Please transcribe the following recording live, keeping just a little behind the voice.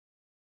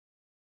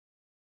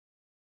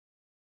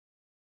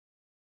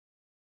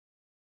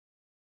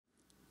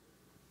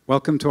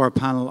Welcome to our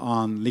panel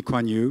on Lee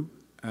Kuan Yew.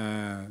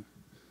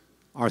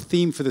 Our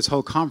theme for this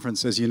whole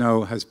conference, as you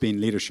know, has been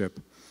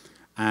leadership.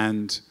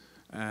 And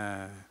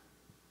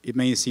it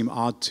may seem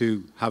odd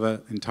to have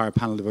an entire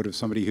panel devoted to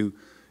somebody who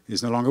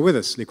is no longer with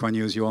us. Lee Kuan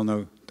Yew, as you all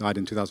know, died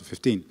in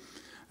 2015.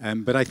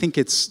 But I think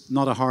it's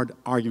not a hard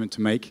argument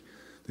to make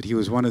that he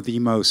was one of the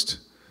most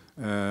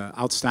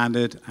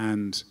outstanding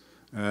and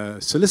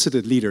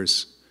solicited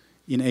leaders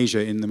in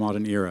Asia in the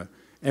modern era.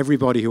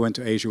 Everybody who went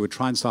to Asia would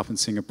try and stop in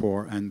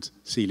Singapore and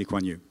see Lee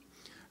Kuan Yew,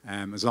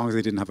 as long as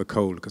they didn't have a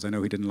cold, because I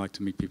know he didn't like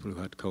to meet people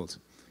who had colds.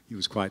 He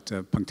was quite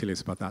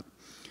punctilious about that.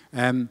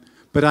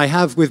 But I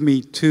have with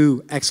me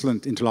two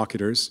excellent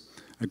interlocutors,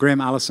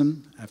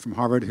 Allison from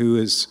Harvard, who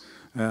has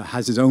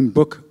his own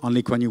book on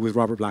Lee Kuan Yew with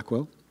Robert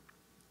Blackwell,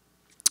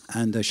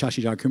 and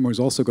Shashi Jayakumar has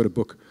also got a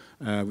book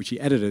which he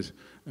edited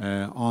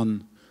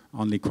on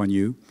Lee Kuan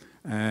Yew.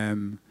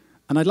 And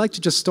I'd like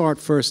to just start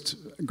first,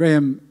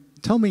 Graham,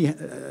 tell me,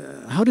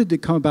 how did it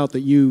come about that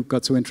you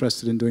got so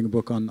interested in doing a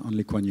book on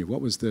Lee Kuan Yew? What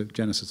was the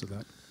genesis of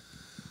that?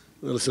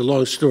 Well, it's a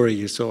long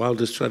story, so I'll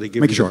just try to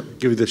give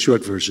you the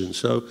short version.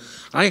 So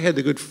I had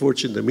the good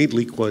fortune to meet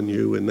Lee Kuan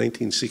Yew in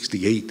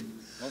 1968.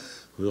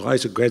 Well, I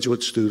was a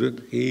graduate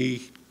student.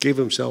 He gave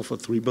himself a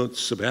 3-month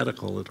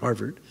sabbatical at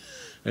Harvard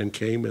and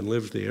came and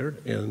lived there.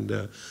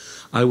 And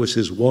I was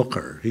his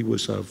walker. He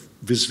was a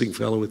visiting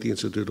fellow at the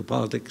Institute of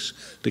Politics.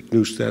 Dick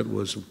Neustadt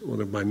was one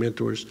of my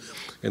mentors.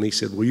 And he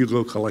said, will you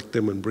go collect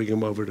them and bring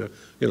him over to,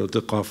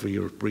 to coffee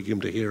or bring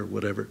him to here,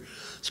 whatever.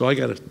 So I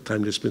got a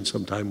time to spend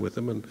some time with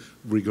him and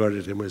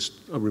regarded him as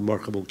a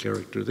remarkable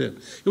character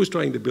then. He was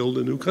trying to build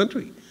a new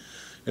country.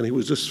 And he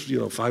was just,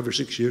 5 or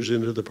 6 years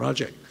into the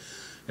project.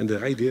 And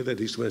the idea that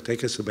he's going to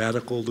take a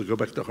sabbatical to go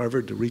back to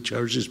Harvard to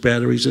recharge his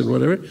batteries and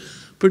whatever,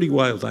 pretty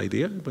wild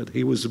idea, but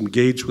he was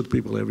engaged with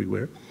people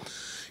everywhere.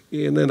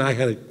 And then I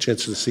had a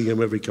chance to see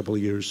him every couple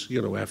of years,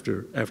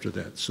 after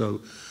that.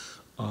 So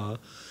in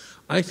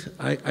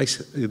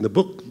the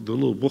book, the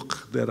little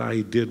book that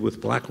I did with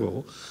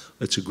Blackwell,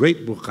 it's a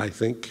great book, I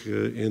think,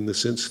 in the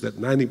sense that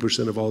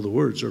 90% of all the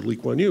words are Lee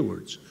Kuan Yew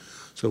words.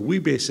 So we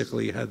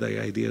basically had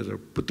the idea to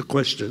put the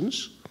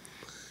questions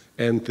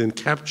and then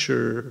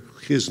capture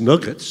his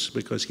nuggets,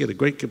 because he had a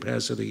great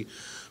capacity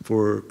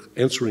for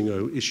answering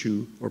an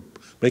issue or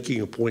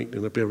making a point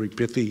in a very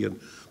pithy and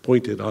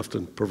pointed,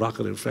 often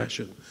provocative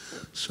fashion.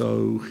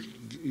 So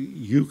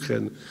you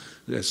can,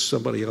 as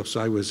somebody else,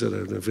 I was at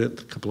an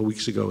event a couple of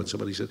weeks ago and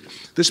somebody said,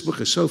 this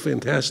book is so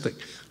fantastic.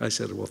 I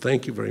said, well,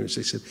 thank you very much.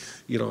 They said,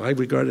 I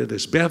regard it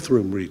as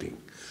bathroom reading.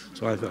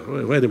 So I thought,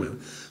 wait a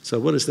minute. So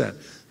what is that?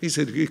 He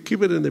said, you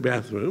keep it in the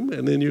bathroom,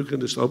 and then you can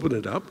just open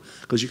it up,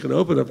 because you can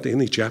open up to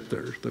any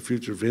chapter, the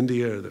future of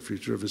India, or the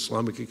future of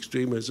Islamic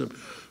extremism,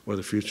 or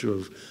the future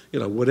of,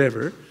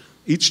 whatever.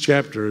 Each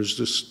chapter is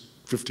just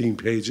 15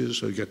 pages,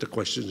 so you got the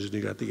questions and you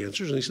got the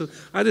answers. And he said,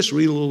 I just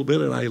read a little bit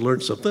and I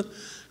learned something,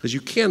 because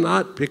you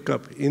cannot pick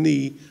up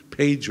any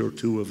page or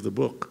two of the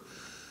book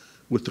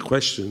with the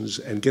questions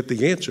and get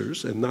the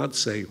answers and not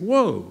say,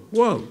 whoa,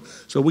 whoa.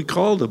 So we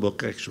called the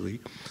book,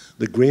 actually,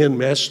 The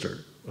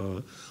Grandmaster,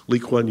 Lee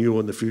Kuan Yew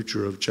on the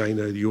Future of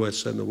China, the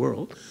US, and the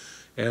World.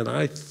 And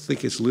I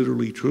think it's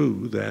literally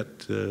true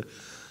that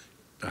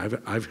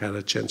I've had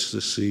a chance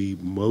to see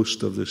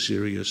most of the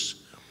serious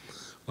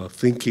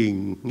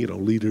thinking,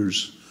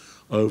 leaders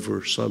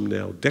over some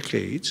now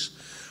decades.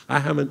 I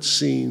haven't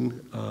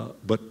seen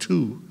but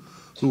 2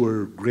 who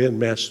are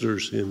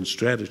grandmasters in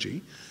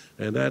strategy,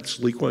 and that's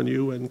Lee Kuan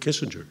Yew and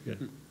Kissinger. Yeah.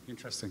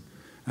 Interesting.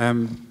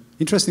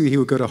 Interesting that he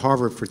would go to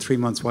Harvard for 3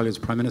 months while he was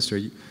prime minister.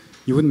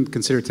 You wouldn't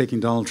consider taking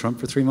Donald Trump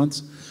for 3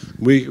 months?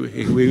 You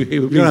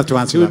don't have to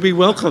answer that. He would be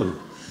welcome.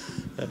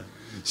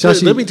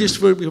 Shashi, let me just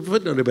put a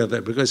footnote about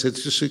that, because it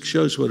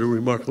shows what a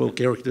remarkable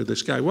character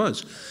this guy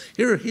was.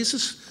 Here,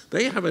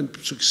 they haven't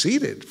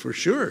succeeded, for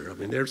sure. I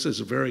mean, theirs is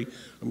a very,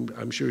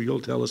 I'm sure you'll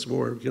tell us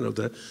more,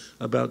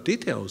 about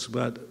details,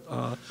 but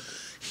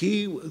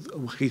he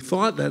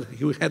thought that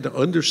he had to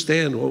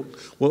understand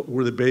what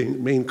were the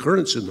main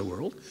currents in the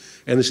world.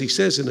 And as he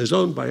says in his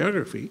own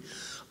biography,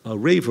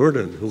 Ray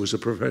Vernon, who was a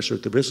professor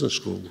at the business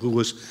school, who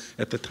was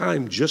at the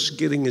time just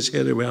getting his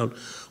head around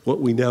what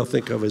we now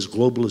think of as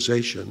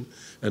globalization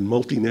and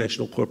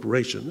multinational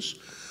corporations,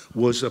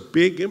 was a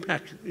big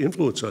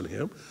influence on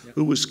him. Yep.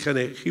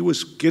 He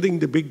was getting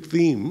the big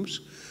themes,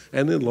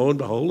 and then lo and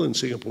behold, in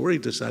Singapore, he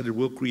decided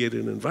we'll create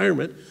an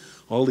environment.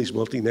 All these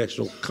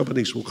multinational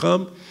companies will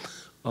come,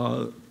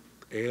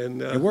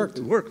 and it worked.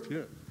 It worked,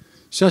 yeah.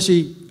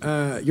 Shashi,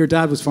 your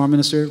dad was foreign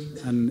minister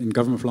and in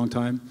government for a long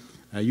time.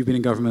 You've been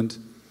in government.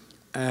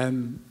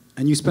 And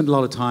you spent a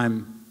lot of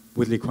time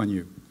with Lee Kuan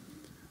Yew.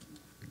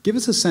 Give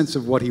us a sense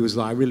of what he was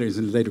like. I realize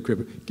in the later career,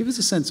 but give us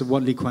a sense of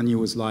what Lee Kuan Yew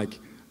was like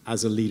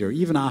as a leader,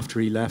 even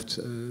after he left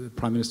the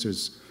Prime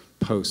Minister's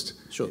post.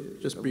 Sure.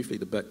 Just briefly,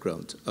 the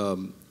background.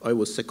 I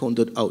was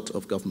seconded out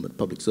of government,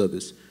 public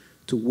service,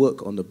 to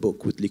work on a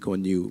book with Lee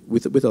Kuan Yew,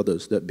 with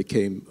others, that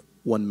became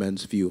one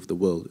man's view of the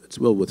world. It's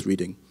well worth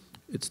reading.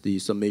 It's the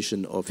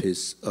summation of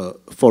his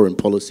foreign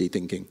policy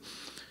thinking.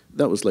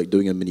 That was like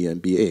doing a mini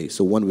MBA.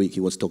 So one week he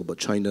wants to talk about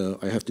China.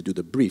 I have to do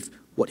the brief,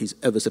 what he's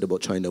ever said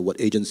about China, what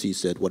agencies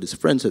said, what his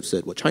friends have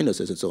said, what China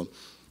says, and so on.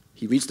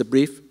 He reads the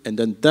brief, and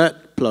then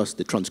that plus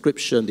the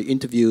transcription, the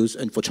interviews,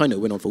 and for China, it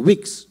went on for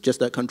weeks. Just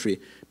that country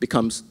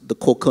becomes the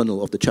core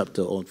kernel of the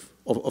chapter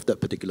of that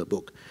particular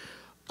book.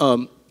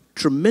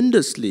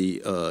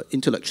 Tremendously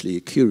intellectually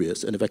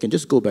curious, and if I can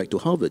just go back to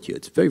Harvard here,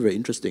 it's very, very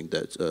interesting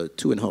that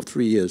 2.5,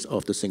 3 years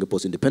after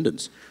Singapore's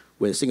independence,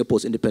 where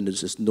Singapore's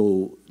independence is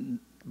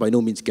by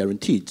no means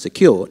guaranteed,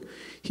 secured,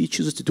 he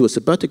chooses to do a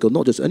sabbatical,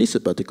 not just any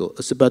sabbatical,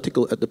 a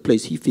sabbatical at the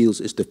place he feels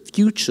is the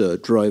future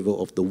driver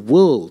of the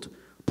world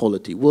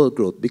polity, world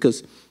growth,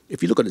 because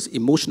if you look at his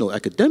emotional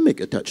academic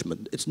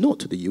attachment, it's not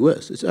to the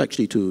US, it's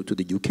actually to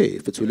the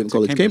UK, Fitzwilliam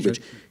College, Cambridge.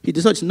 Right? He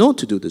decides not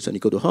to do this, and he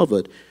goes to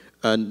Harvard,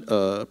 and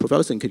Prof.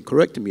 Allison can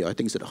correct me, I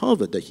think it's at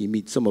Harvard that he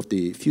meets some of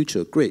the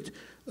future great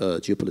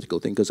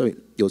geopolitical thinkers, I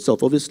mean,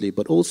 yourself obviously,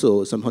 but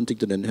also Sam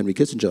Huntington and Henry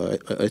Kissinger,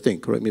 I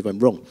think, correct me if I'm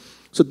wrong.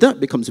 So that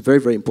becomes very,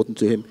 very important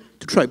to him.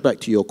 To track back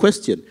to your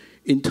question,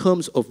 in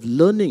terms of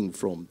learning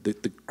from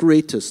the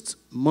greatest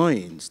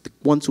minds, the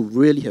ones who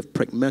really have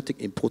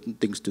pragmatic, important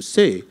things to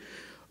say,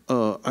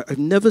 I've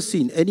never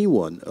seen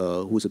anyone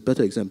who's a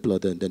better exemplar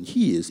than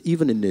he is,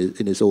 even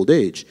in his old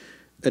age.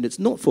 And it's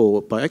not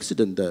by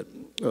accident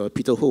that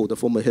Peter Ho, the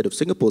former head of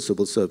Singapore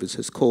Civil Service,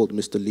 has called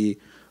Mr. Lee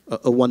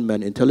a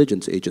one-man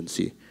intelligence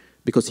agency,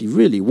 because he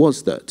really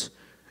was that.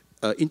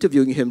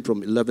 Interviewing him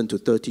from 11 to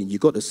 13, you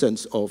got a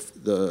sense of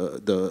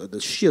the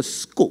sheer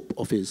scope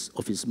of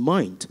his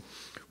mind,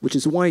 which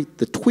is why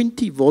the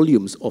 20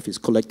 volumes of his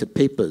collected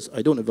papers,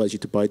 I don't advise you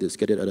to buy this,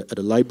 get it at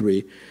a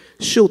library,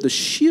 show the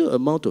sheer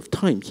amount of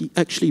time he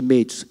actually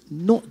made,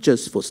 not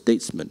just for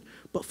statesmen,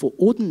 but for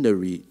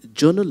ordinary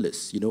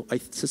journalists. You know, I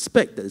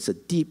suspect that it's a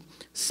deep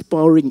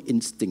sparring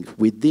instinct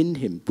within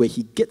him where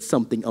he gets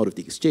something out of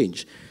the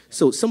exchange.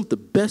 So some of the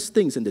best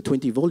things in the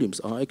 20 volumes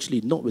are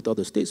actually not with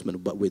other statesmen,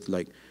 but with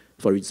like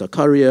Farid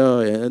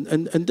Zakaria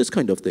and this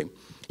kind of thing.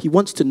 He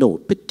wants to know,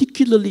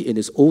 particularly in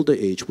his older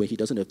age where he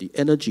doesn't have the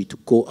energy to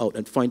go out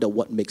and find out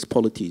what makes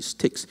polities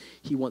tick,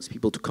 he wants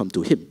people to come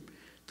to him.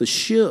 The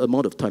sheer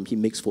amount of time he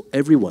makes for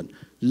everyone,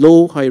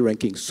 low, high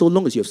ranking, so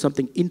long as you have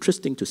something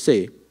interesting to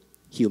say,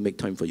 he'll make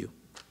time for you.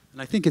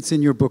 And I think it's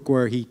in your book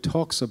where he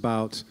talks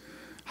about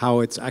how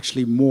it's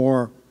actually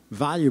more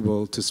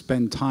valuable to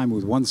spend time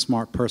with one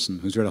smart person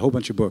who's read a whole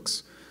bunch of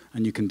books,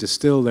 and you can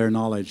distill their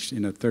knowledge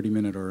in a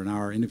 30-minute or an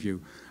hour interview,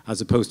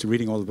 as opposed to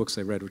reading all the books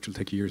they read, which will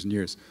take you years and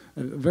years.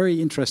 A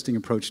very interesting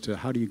approach to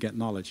how do you get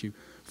knowledge. You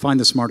find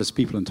the smartest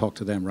people and talk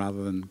to them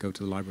rather than go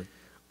to the library.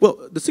 Well,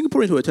 the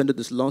Singaporean who attended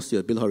this last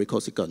year, Bilahari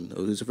Kausikan,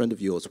 who's a friend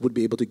of yours, would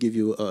be able to give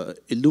you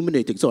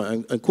illuminating,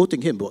 sorry, I'm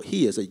quoting him, but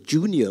he as a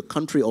junior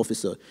country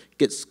officer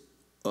gets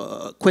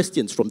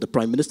questions from the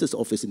Prime Minister's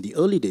office in the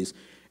early days,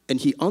 and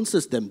he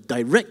answers them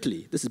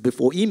directly. This is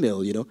before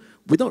email, you know,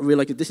 without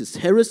realizing this is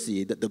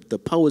heresy, that the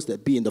powers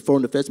that be in the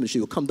Foreign Affairs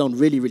Ministry will come down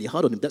really, really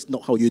hard on him. That's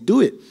not how you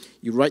do it.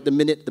 You write the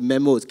minute, the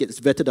memo gets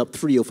vetted up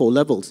 3 or 4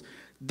 levels.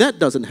 That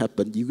doesn't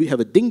happen. You have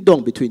a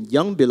ding-dong between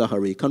young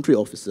Bilahari, country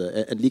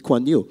officer, and Lee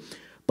Kuan Yew.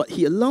 But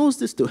he allows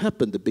this to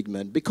happen, the big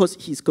man, because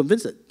he's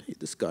convinced that, hey,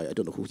 this guy, I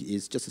don't know who he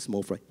is, just a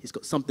small fry. He's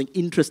got something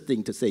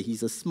interesting to say.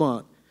 He's a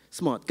smart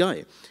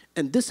guy.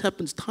 And this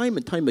happens time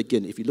and time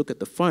again. If you look at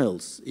the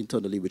files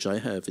internally, which I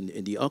have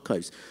in the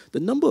archives, the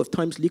number of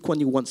times Lee Kuan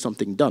Yew wants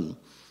something done,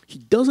 he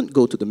doesn't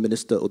go to the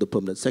minister or the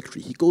permanent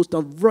secretary. He goes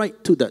down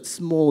right to that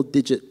small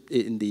digit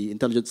in the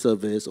intelligence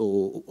service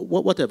or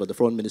whatever, the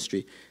foreign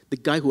ministry, the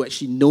guy who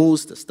actually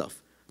knows the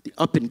stuff, the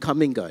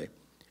up-and-coming guy.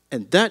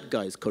 And that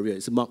guy's career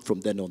is marked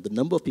from then on. The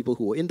number of people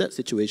who were in that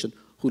situation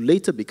who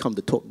later become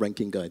the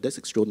top-ranking guy, that's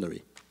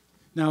extraordinary.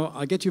 Now,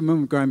 I'll get you a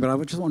moment, Graham, but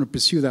I just want to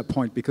pursue that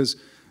point because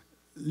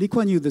Lee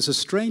Kuan Yew, there's a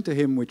strain to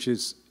him which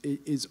is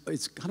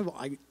kind of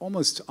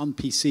almost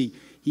un-PC.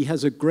 He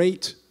has a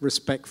great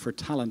respect for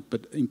talent,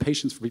 but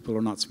impatience for people who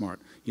are not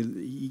smart.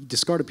 He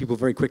discarded people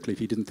very quickly if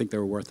he didn't think they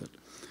were worth it.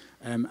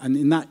 And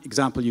in that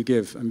example you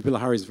give, I mean,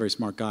 Bilahari is a very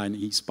smart guy, and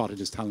he spotted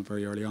his talent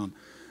very early on.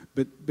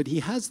 But he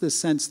has this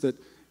sense that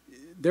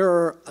there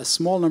are a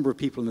small number of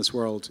people in this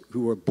world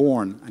who were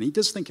born, and he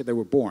does think that they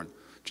were born,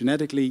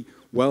 genetically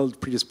well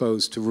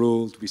predisposed to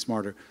rule, to be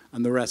smarter,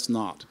 and the rest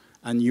not.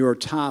 And your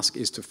task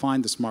is to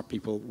find the smart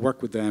people,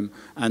 work with them,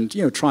 and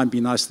try and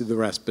be nice to the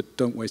rest, but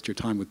don't waste your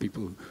time with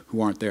people who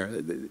aren't there.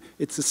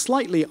 It's a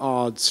slightly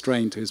odd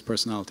strain to his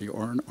personality,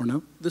 or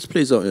no? This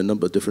plays out in a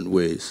number of different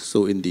ways.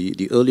 So in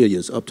the earlier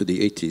years, up to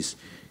the 80s,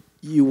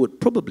 you would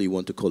probably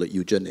want to call it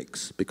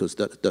eugenics, because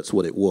that's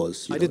what it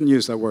was. I didn't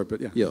use that word,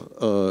 but yeah. Yeah,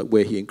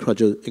 where he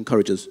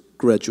encourages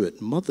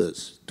graduate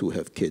mothers to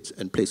have kids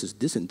and places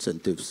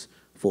disincentives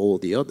for all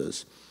the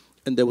others.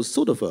 And there was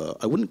sort of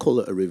I wouldn't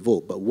call it a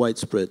revolt, but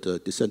widespread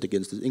dissent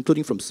against this,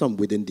 including from some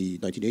within the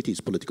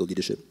 1980s political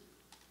leadership.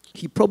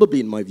 He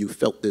probably, in my view,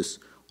 felt this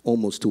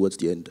almost towards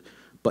the end,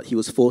 but he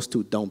was forced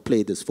to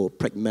downplay this for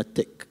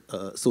pragmatic,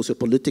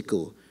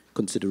 socio-political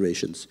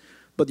considerations.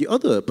 But the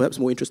other, perhaps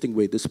more interesting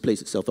way this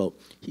plays itself out,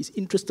 he's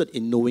interested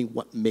in knowing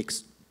what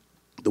makes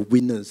the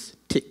winners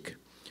tick.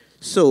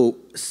 So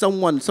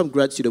some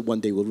grad student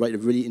one day will write a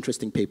really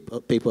interesting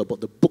paper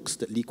about the books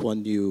that Lee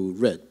Kuan Yew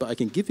read. But I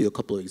can give you a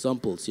couple of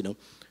examples.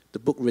 The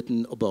book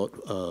written about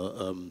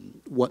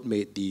what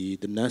made the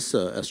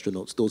NASA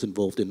astronauts, those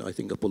involved in, I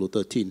think, Apollo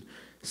 13,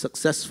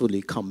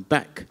 successfully come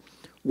back.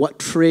 What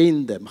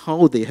trained them,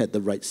 how they had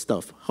the right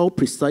stuff, how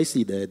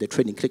precisely their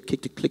training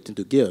clicked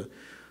into gear.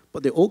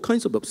 But there are all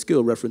kinds of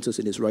obscure references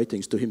in his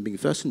writings to him being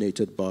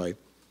fascinated by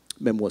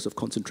memoirs of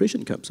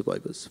concentration camp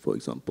survivors, for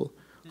example.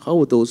 How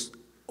were those,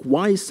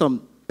 why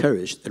some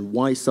perished and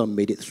why some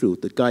made it through?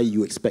 The guy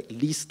you expect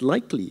least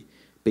likely,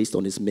 based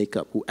on his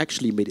makeup, who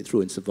actually made it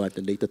through and survived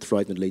and later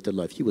thrived in later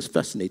life. He was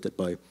fascinated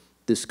by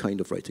this kind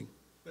of writing.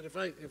 But if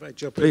I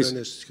jump Please. in on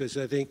this, because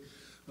I think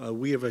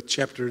we have a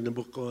chapter in the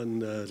book on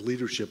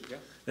leadership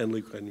and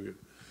Lee Kuan Yew.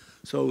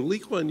 So Lee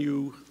Kuan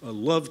Yew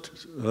loved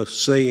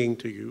saying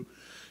to you,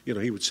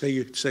 he would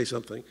say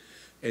something,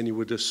 and you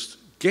would just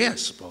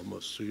gasp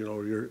almost.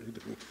 You're,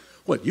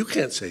 what, you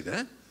can't say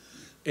that?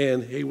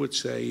 And he would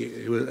say,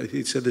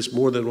 he said this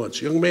more than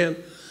once, young man,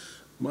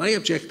 my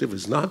objective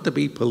is not to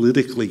be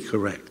politically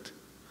correct,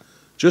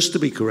 just to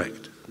be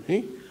correct.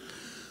 Okay?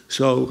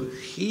 So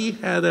he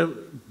had a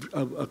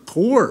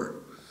core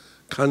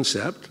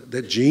concept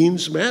that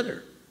genes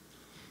matter,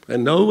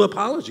 and no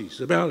apologies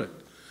about it.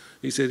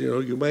 He said,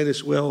 you might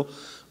as well,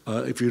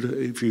 if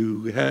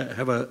you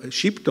have a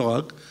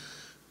sheepdog,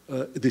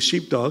 the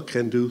sheepdog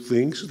can do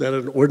things that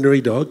an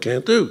ordinary dog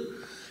can't do.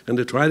 And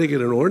to try to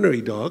get an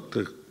ordinary dog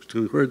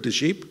to herd the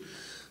sheep,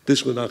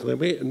 this was not going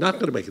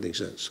to make any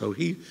sense. So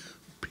he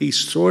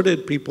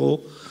sorted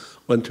people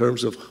in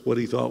terms of what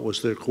he thought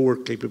was their core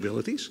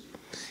capabilities.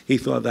 He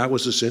thought that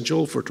was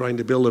essential for trying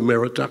to build a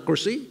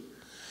meritocracy.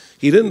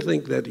 He didn't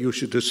think that you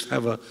should just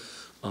have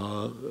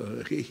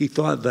he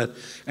thought that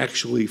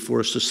actually for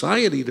a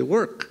society to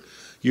work,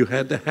 you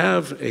had to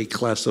have a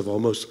class of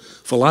almost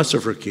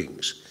philosopher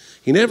kings.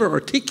 He never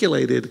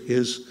articulated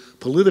his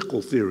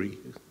political theory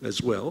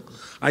as well.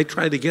 I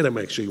tried to get him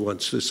actually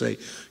once to say,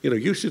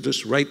 you should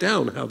just write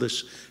down how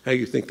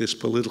you think this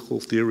political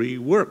theory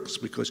works,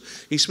 because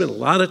he spent a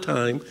lot of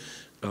time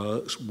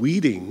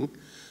weeding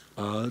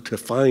to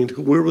find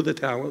where were the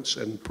talents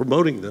and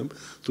promoting them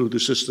through the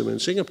system in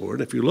Singapore.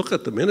 And if you look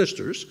at the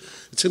ministers,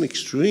 it's an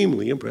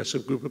extremely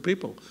impressive group of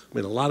people. I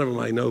mean, a lot of them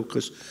I know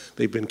because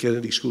they've been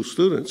Kennedy School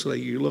students. So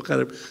you look at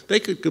them, they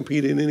could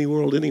compete in any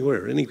world,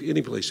 anywhere,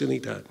 any place,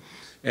 anytime.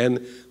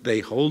 And they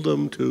hold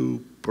them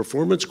to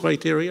performance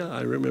criteria.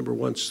 I remember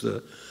once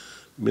the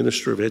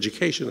Minister of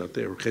Education out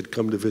there had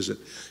come to visit,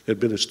 had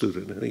been a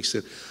student, and he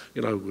said,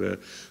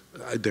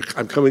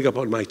 I'm coming up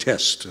on my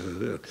test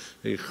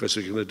because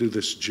they're going to do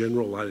this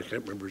general, I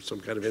can't remember, some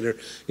kind of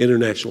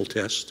international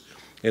test.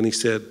 And he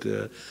said,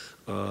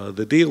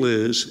 the deal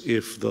is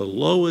if the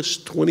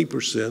lowest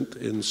 20%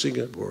 in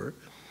Singapore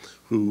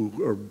who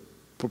are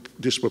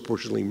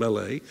disproportionately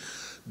Malay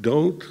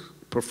don't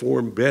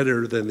perform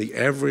better than the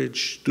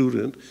average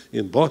student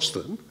in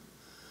Boston,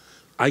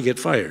 I get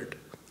fired.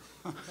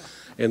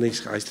 And I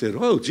said,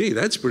 oh, gee,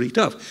 that's pretty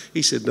tough.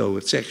 He said, no,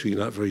 it's actually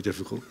not very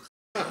difficult.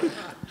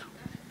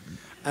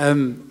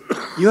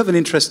 You have an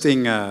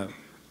interesting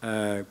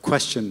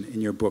question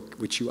in your book,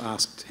 which you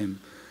asked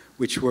him,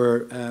 which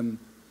were,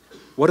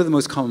 what are the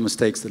most common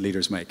mistakes that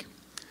leaders make?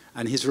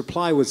 And his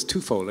reply was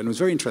twofold, and it was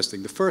very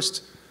interesting. The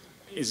first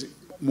is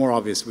more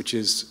obvious, which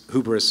is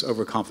hubris,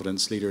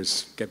 overconfidence.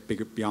 Leaders get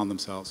bigger beyond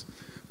themselves.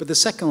 But the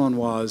second one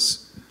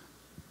was,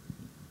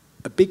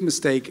 a big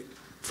mistake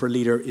for a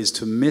leader is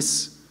to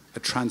miss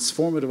a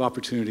transformative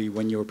opportunity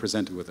when you're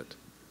presented with it.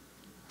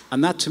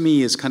 And that to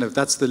me is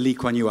that's the Lee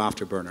Kuan Yew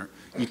afterburner.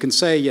 You can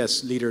say,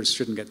 yes, leaders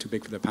shouldn't get too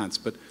big for their pants,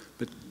 but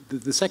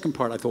the second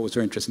part I thought was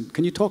very interesting.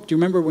 Can you talk, do you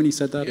remember when he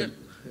said that?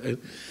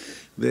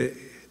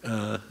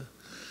 Yeah.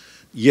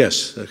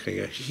 Yes,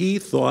 okay. He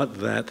thought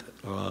that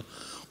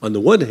on the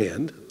one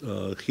hand,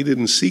 he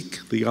didn't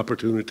seek the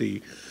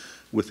opportunity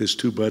with his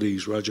two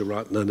buddies,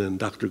 Rajaratnam and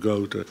Dr.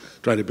 Go, to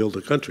try to build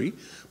a country.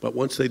 But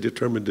once they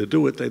determined to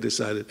do it, they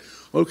decided,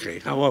 okay,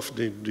 how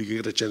often do you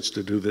get a chance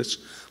to do this?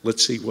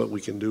 Let's see what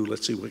we can do.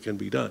 Let's see what can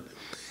be done.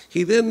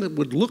 He then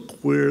would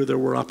look where there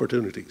were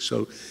opportunities.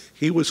 So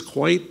he was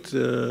quite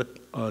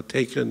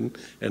taken,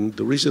 and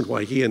the reason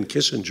why he and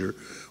Kissinger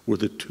were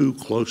the two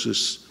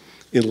closest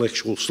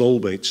intellectual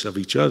soulmates of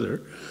each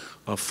other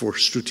for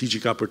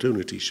strategic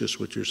opportunities,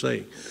 just what you're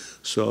saying.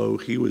 So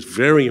he was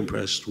very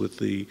impressed with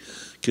the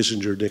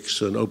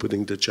Kissinger-Nixon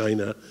opening to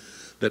China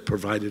that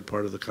provided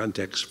part of the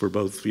context for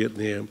both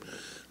Vietnam,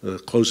 the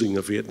closing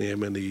of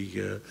Vietnam, and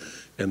the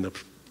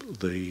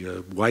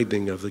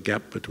widening of the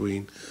gap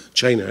between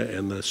China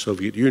and the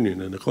Soviet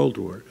Union in the Cold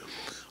War.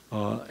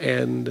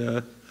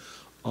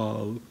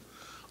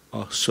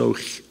 So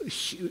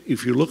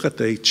if you look at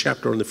the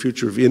chapter on the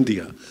future of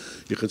India,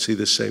 you can see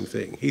the same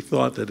thing. He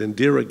thought that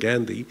Indira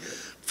Gandhi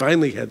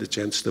finally had the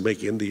chance to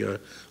make India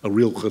a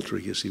real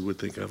country, as he would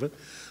think of it,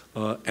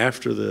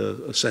 after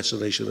the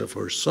assassination of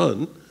her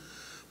son,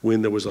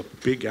 when there was a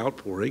big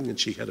outpouring and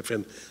she had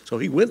so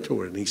he went to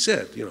her and he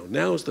said,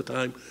 now is the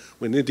time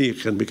when India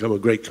can become a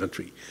great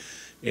country.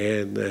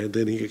 And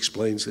then he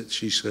explains that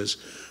she says,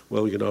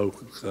 well, you know,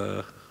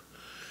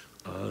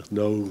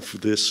 no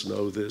this,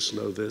 no this,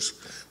 no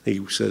this.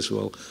 He says,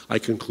 well, I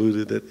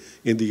concluded that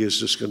India is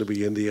just going to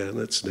be India and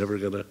it's never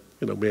going to,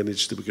 you know,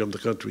 manage to become the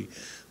country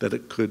that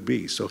it could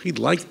be. So he'd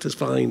like to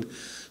find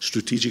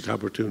strategic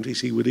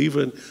opportunities. He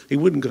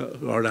wouldn't go,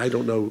 or I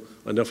don't know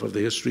enough of the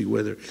history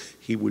whether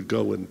he would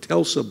go and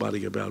tell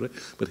somebody about it,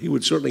 but he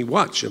would certainly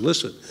watch and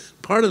listen.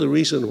 Part of the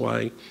reason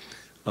why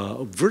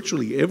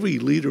virtually every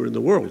leader in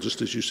the world,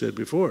 just as you said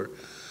before,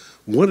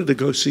 wanted to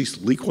go see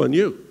Lee Kuan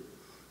Yew.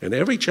 And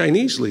every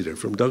Chinese leader,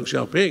 from Deng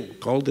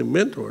Xiaoping, called him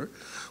mentor,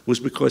 was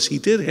because he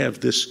did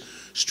have this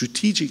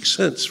strategic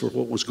sense for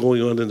what was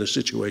going on in the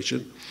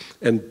situation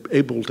and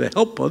able to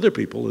help other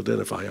people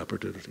identify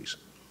opportunities.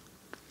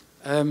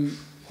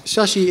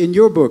 Shashi, in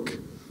your book,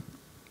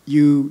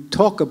 you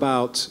talk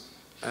about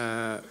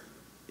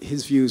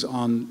his views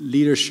on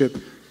leadership.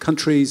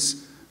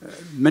 Countries,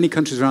 many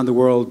countries around the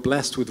world,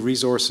 blessed with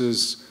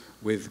resources,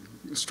 with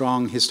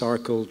strong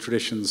historical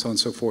traditions, so on and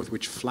so forth,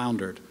 which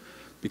floundered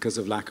because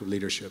of lack of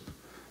leadership.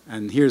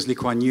 And here's Lee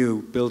Kuan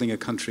Yew building a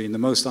country in the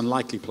most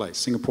unlikely place.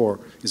 Singapore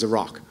is a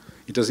rock.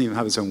 It doesn't even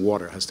have its own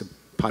water. It has to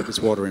pipe its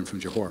water in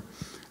from Johor.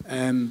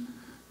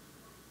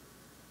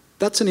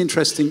 That's an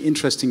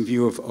interesting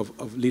view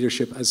of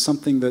leadership as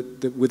something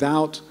that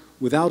without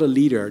a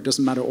leader, it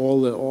doesn't matter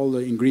all the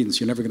ingredients,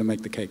 you're never going to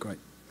make the cake, right?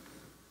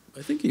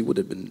 I think he would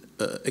have been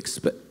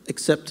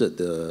accepted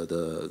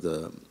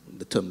the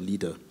term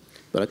leader.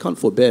 But I can't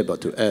forbear but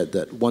to add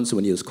that once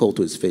when he was called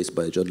to his face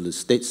by a journalist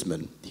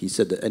statesman, he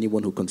said that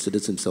anyone who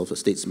considers himself a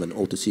statesman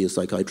ought to see a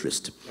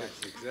psychiatrist. Yes,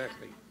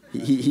 exactly.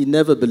 He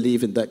never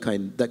believed in that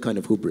kind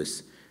of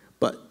hubris.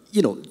 But,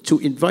 you know, to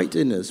invite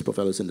in, as Prof.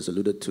 Allison has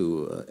alluded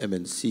to,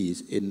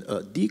 MNCs in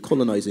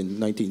decolonizing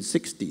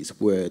 1960s,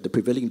 where the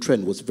prevailing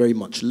trend was very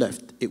much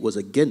left, it was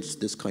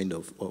against this kind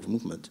of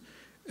movement.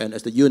 And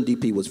as the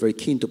UNDP was very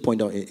keen to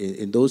point out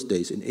in those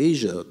days, in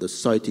Asia, the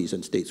societies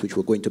and states which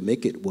were going to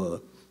make it were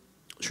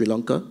Sri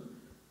Lanka,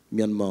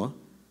 Myanmar,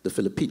 the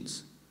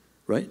Philippines,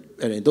 right?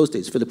 And in those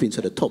days, Philippines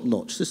had a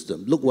top-notch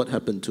system. Look what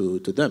happened to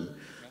them.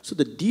 So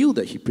the deal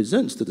that he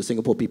presents to the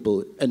Singapore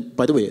people, and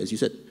by the way, as you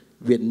said,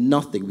 we had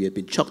nothing. We had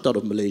been chucked out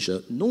of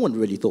Malaysia. No one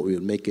really thought we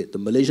would make it. The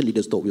Malaysian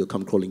leaders thought we would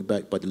come crawling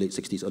back by the late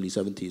 60s, early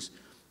 70s.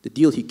 The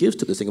deal he gives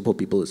to the Singapore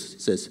people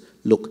says,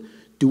 look,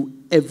 do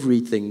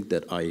everything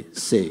that I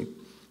say.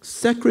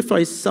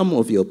 Sacrifice some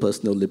of your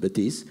personal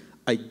liberties.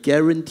 I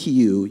guarantee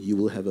you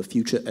will have a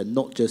future, and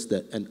not just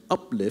that, an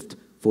uplift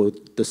for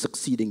the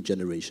succeeding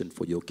generation,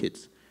 for your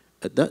kids.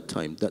 At that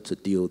time, that's a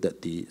deal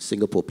that the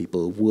Singapore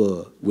people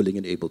were willing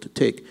and able to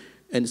take.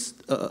 And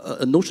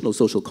a notional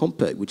social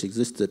compact, which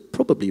existed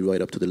probably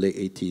right up to the late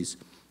 80s,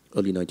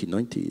 early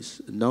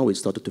 1990s. Now it's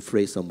started to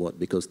fray somewhat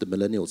because the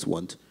millennials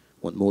want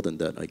more than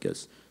that, I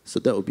guess. So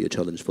that would be a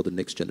challenge for the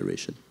next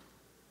generation.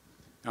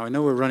 Now, I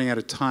know we're running out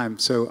of time,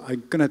 so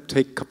I'm going to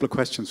take a couple of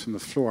questions from the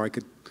floor. I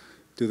could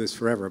do this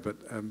forever, but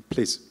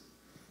please.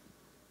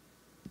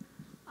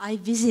 I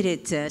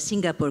visited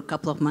Singapore a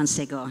couple of months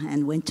ago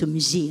and went to a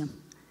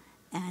museum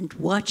and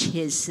watched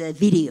his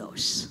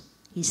videos.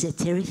 He's a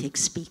terrific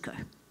speaker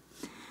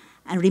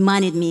and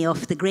reminded me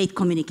of the great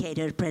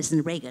communicator,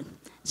 President Reagan.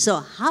 So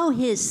how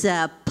his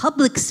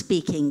public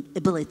speaking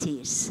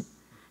abilities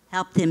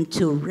helped him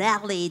to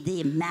rally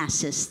the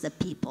masses, the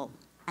people,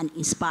 and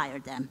inspire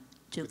them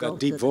to go that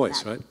deep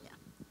voice, right? Yeah.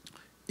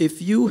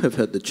 If you have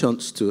had the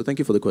chance to, thank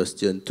you for the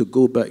question, to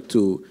go back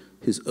to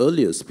his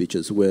earlier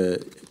speeches where,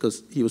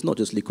 because he was not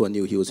just Lee Kuan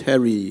Yew, he was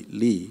Harry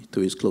Lee to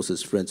his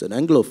closest friends, an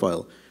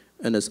Anglophile.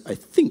 And as I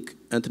think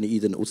Anthony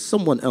Eden or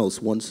someone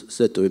else once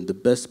said to him, the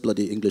best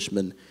bloody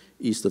Englishman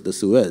east of the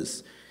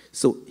Suez.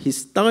 So his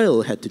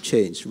style had to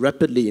change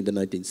rapidly in the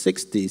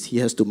 1960s. He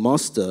has to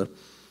master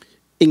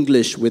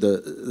English with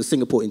a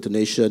Singapore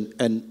intonation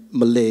and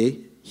Malay.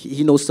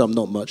 He knows some,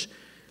 not much.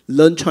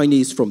 Learn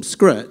Chinese from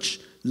scratch,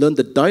 learn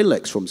the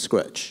dialects from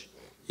scratch,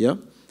 yeah?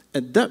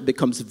 And that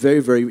becomes very,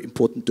 very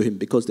important to him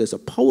because there's a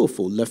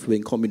powerful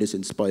left-wing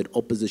communist-inspired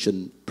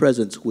opposition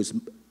presence who is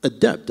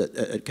adept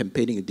at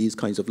campaigning in these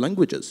kinds of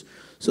languages.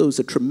 So it's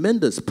a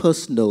tremendous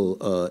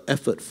personal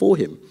effort for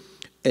him.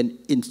 And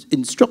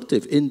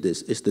instructive in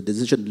this is the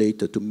decision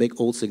later to make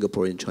all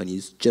Singaporean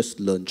Chinese just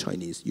learn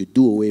Chinese. You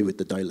do away with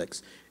the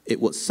dialects. It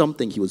was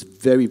something he was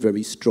very,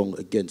 very strong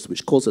against,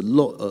 which caused a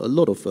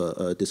lot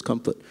of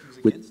discomfort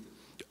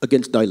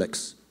against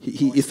dialects.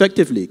 He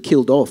effectively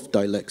killed off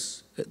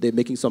dialects. They're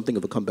making something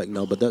of a comeback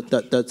now, but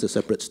that's a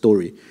separate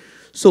story.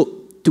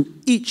 So to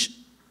each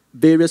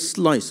various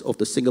slice of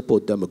the Singapore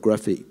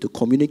demographic to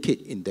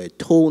communicate in their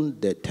tone,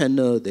 their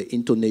tenor, their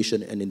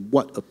intonation, and in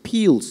what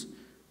appeals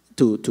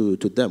to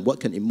them, what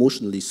can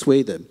emotionally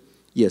sway them,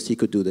 yes, he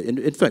could do that.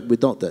 In fact,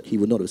 without that, he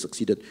would not have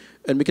succeeded.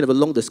 And we can have a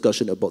long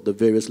discussion about the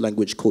various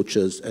language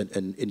coaches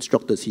and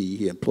instructors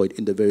he employed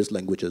in the various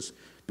languages,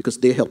 because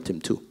they helped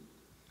him too.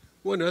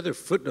 One other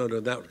footnote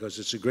on that, because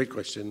it's a great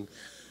question.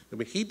 I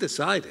mean, he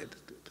decided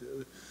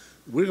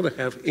we're going to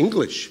have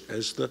English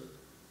as the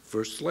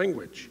first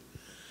language.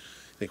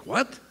 I think,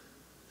 what?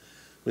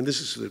 mean,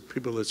 this is the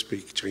people that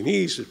speak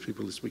Chinese, there's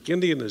people that speak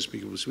Indian, there's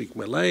people who speak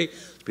Malay,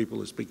 there's people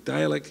that speak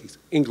dialect.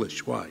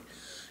 English, why?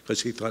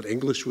 Because he thought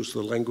English was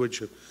the language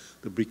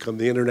to become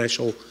the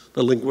international,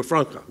 the lingua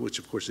franca, which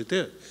of course it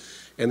did.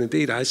 And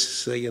indeed, I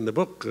say in the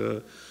book,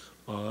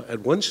 at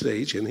one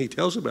stage, and he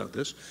tells about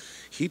this,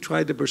 he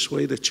tried to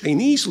persuade a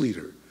Chinese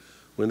leader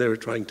when they were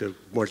trying to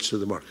march to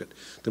the market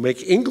to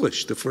make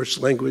English the first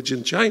language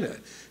in China.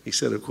 He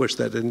said, of course,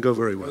 that didn't go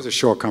very well. It was a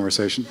short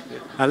conversation.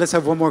 Let's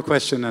have one more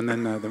question, and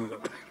then we'll go.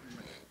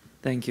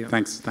 Thank you.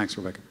 Thanks,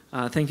 Rebecca.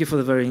 Thank you for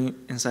the very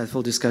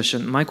insightful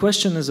discussion. My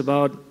question is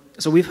about,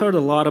 so we've heard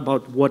a lot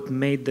about what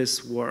made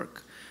this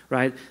work,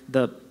 right?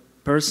 The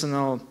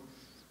personal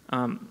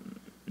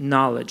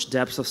knowledge,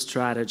 depth of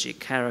strategy,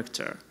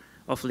 character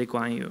of Lee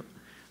Kuan Yew,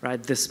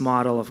 right? This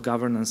model of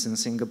governance in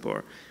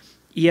Singapore.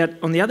 Yet,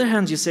 on the other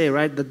hand, you say,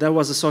 right, that there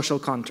was a social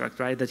contract,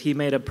 right? That he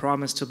made a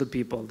promise to the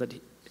people that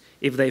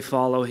if they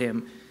follow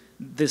him,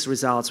 these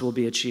results will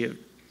be achieved.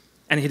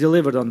 And he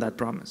delivered on that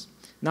promise.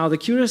 Now, the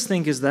curious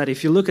thing is that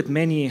if you look at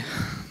many,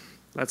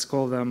 let's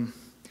call them,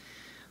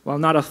 well,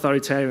 not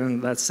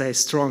authoritarian, let's say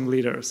strong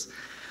leaders,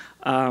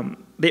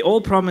 they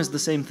all promise the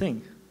same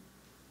thing.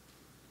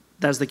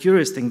 That's the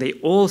curious thing. They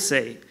all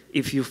say,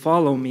 if you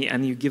follow me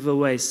and you give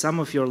away some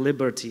of your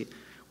liberty,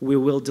 we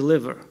will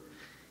deliver.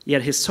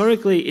 Yet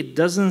historically, it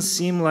doesn't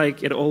seem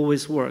like it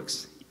always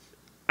works.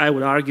 I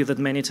would argue that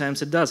many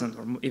times it doesn't,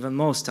 or even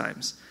most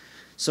times.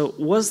 So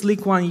was Lee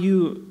Kuan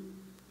Yew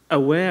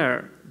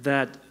aware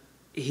that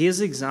his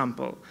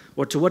example,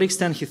 or to what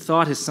extent he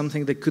thought is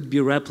something that could be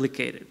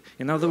replicated?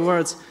 In other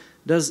words,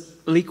 does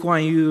Lee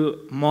Kuan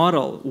Yew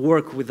model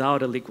work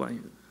without a Lee Kuan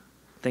Yew?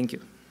 Thank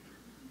you.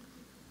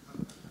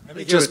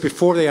 Just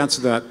before they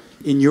answer that,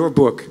 in your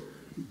book,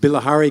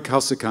 Bilahari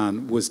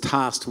Kausikan was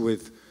tasked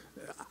with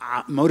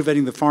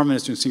motivating the foreign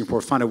minister in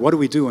Singapore to find out what do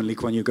we do when Lee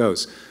Kuan Yew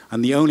goes.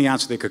 And the only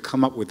answer they could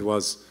come up with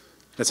was,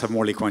 let's have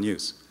more Lee Kuan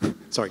Yews.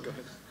 Sorry, go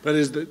ahead. But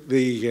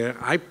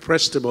I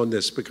pressed him on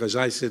this because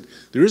I said,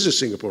 there is a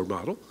Singapore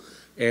model,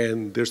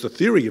 and there's the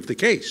theory of the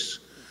case.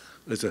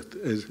 There's an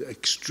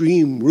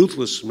extreme,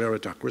 ruthless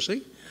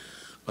meritocracy,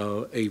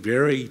 a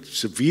very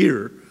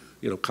severe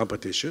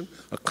competition,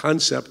 a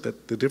concept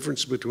that the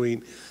difference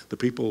between the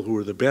people who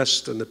are the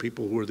best and the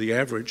people who are the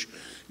average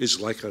is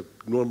like a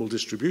normal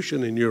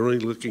distribution, and you're only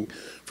looking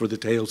for the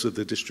tails of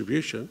the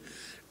distribution,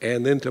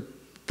 and then to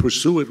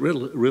pursue it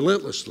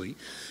relentlessly.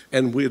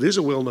 And it is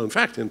a well-known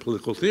fact in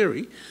political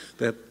theory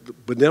that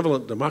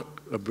benevolent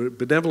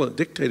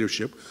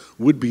dictatorship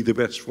would be the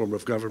best form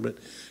of government,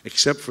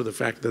 except for the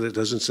fact that it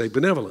doesn't say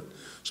benevolent.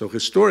 So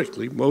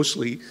historically,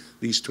 mostly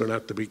these turn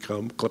out to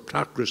become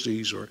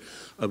kleptocracies,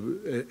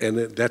 and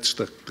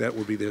that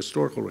would be the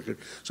historical record.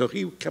 So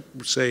he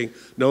kept saying,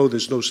 no,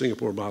 there's no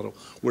Singapore model.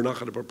 We're not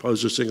going to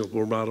propose a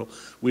Singapore model.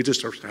 We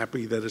just are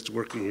happy that it's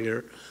working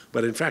here.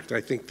 But in fact,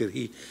 I think that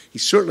he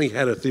certainly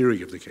had a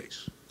theory of the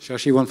case.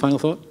 Shashi, one final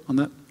thought on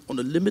that? On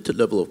a limited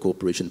level of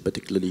cooperation,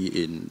 particularly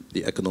in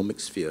the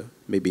economic sphere,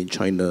 maybe in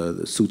China,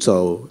 the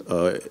Suzhou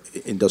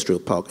industrial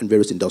park and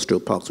various industrial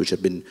parks which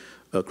have been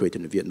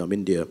created in Vietnam,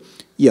 India,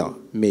 yeah,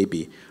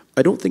 maybe.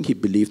 I don't think he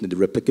believed in the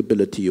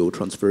replicability or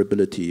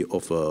transferability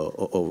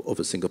of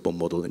a Singapore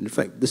model. And in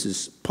fact, this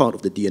is part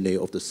of the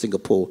DNA of the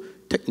Singapore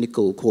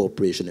technical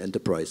cooperation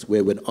enterprise,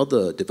 where when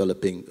other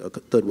developing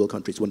third world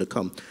countries want to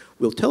come,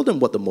 we'll tell them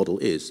what the model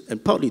is.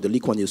 And partly the Lee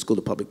Kuan Yew School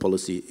of Public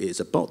Policy is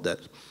about that,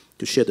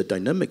 to share the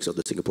dynamics of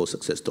the Singapore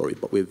success story.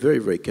 But we're very,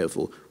 very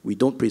careful. We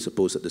don't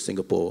presuppose that the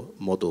Singapore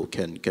model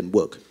can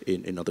work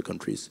in other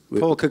countries.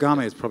 Paul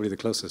Kagame is probably the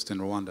closest in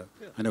Rwanda.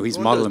 Yeah. I know he's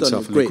modeled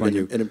himself in Lee Kuan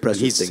Yew. And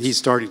impressive things. He's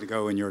starting to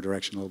go in your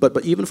direction a little bit.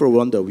 But even for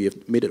Rwanda, we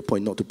have made it a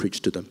point not to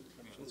preach to them.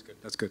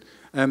 That's good.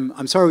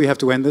 I'm sorry we have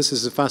to end this. This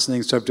is a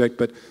fascinating subject,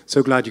 but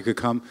so glad you could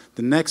come.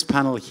 The next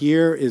panel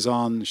here is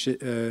on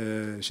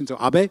Shinzo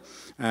Abe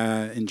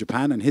in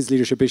Japan and his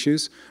leadership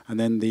issues, and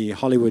then the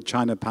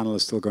Hollywood-China panel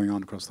is still going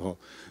on across the hall.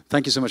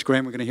 Thank you so much,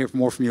 Graham. We're going to hear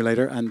more from you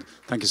later, and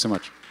thank you so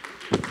much.